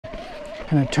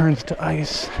and it turns to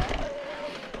ice.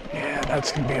 Yeah,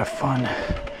 that's gonna be a fun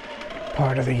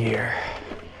part of the year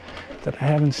that I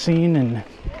haven't seen in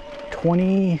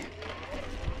 22.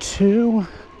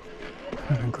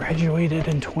 I graduated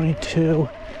in 22.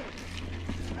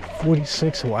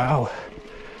 46, wow.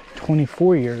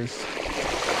 24 years.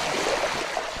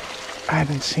 I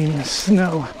haven't seen the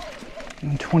snow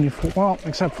in 24, well,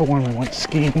 except for when we went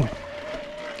skiing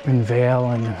in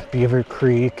Vail and Beaver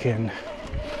Creek and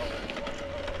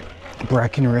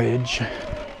Breckenridge.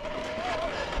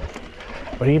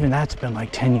 But even that's been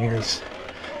like 10 years.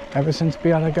 Ever since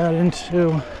Beata got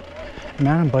into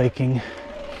mountain biking,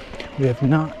 we have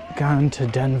not gone to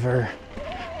Denver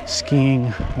skiing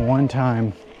one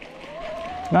time.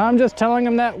 Now I'm just telling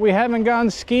him that we haven't gone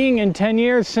skiing in 10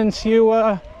 years since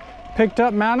you picked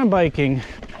up mountain biking.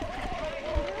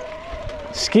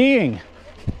 Skiing.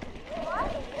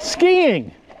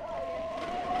 Skiing.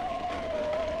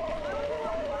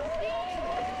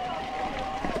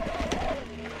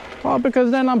 Well, because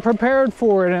then I'm prepared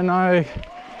for it and I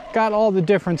got all the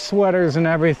different sweaters and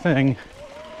everything.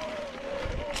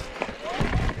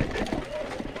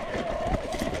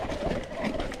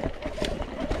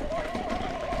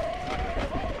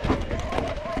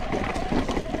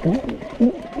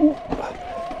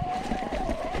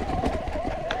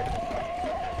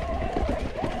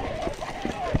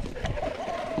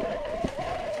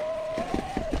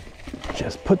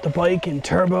 Just put the bike in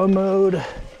turbo mode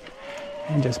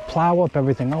and just plow up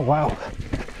everything. Oh, wow.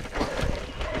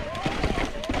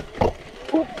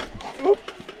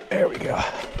 There we go.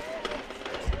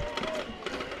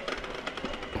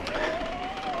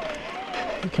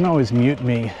 You can always mute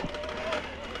me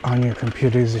on your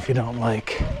computers if you don't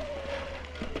like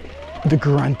the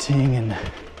grunting and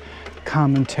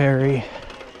commentary.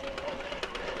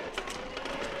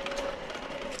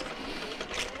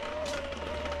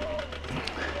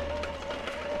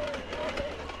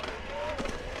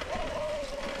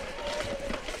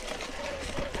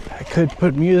 I could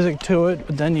put music to it,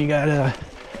 but then you gotta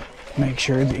make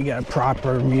sure that you got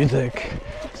proper music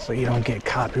so you don't get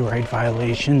copyright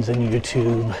violations in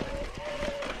YouTube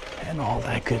and all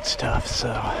that good stuff.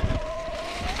 So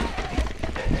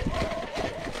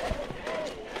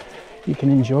you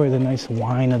can enjoy the nice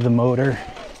whine of the motor.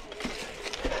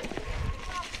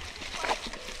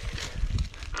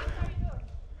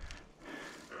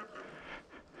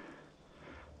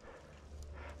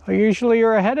 Well, usually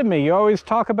you're ahead of me. You always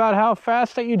talk about how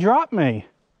fast that you drop me.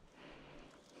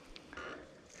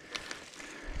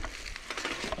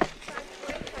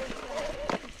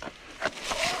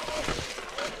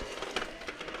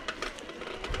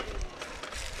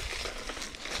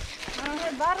 I don't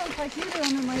have bottles like you do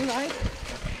on my ride.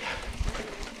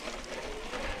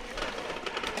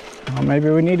 Well, maybe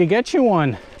we need to get you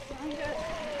one.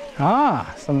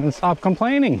 Ah, so then stop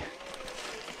complaining.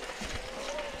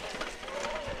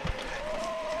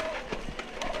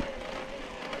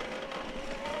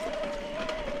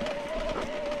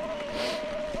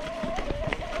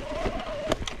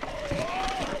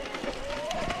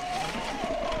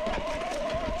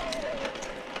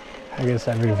 I guess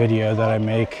every video that I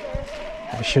make,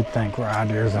 I should thank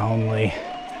Riders Only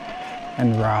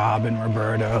and Rob and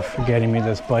Roberto for getting me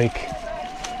this bike.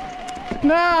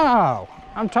 No!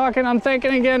 I'm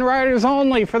thinking again, Riders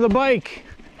Only for the bike.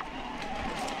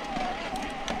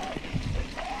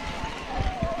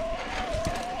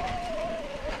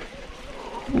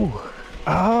 Ooh.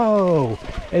 Oh,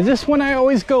 is this when I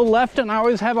always go left and I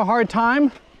always have a hard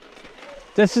time?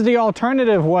 This is the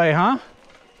alternative way, huh?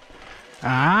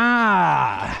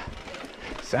 Ah,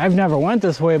 so I've never went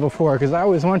this way before because I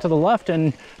always went to the left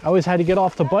and I always had to get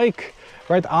off the bike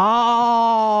right.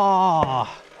 Ah,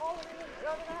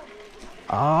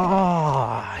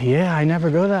 yeah, I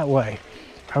never go that way.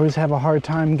 I always have a hard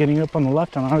time getting up on the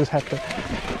left and I always have to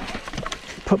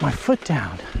put my foot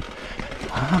down.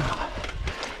 Ah,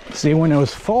 see, when it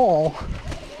was fall,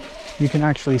 you can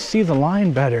actually see the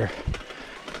line better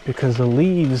because the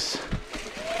leaves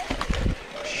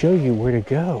show you where to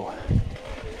go.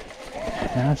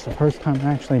 And that's the first time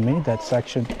I actually made that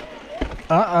section.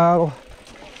 Uh-oh.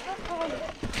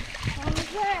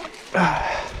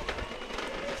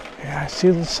 Yeah, I see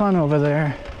the sun over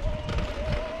there.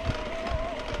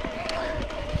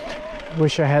 I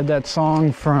wish I had that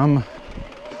song from,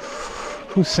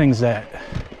 who sings that?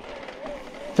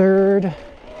 Third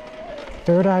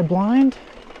Eye Blind?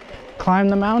 Climb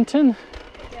the mountain?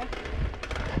 Yeah.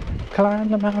 Climb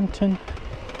the mountain.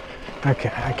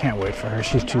 Okay, I can't wait for her.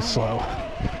 She's too slow.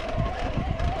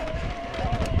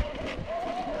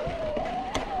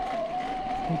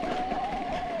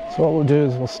 So what we'll do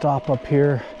is we'll stop up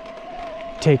here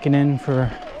take it in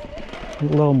for a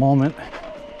little moment,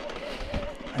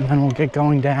 and then we'll get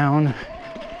going down,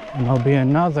 and there'll be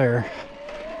another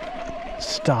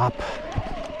stop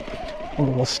where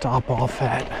we'll stop off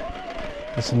at.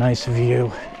 It's a nice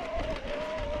view.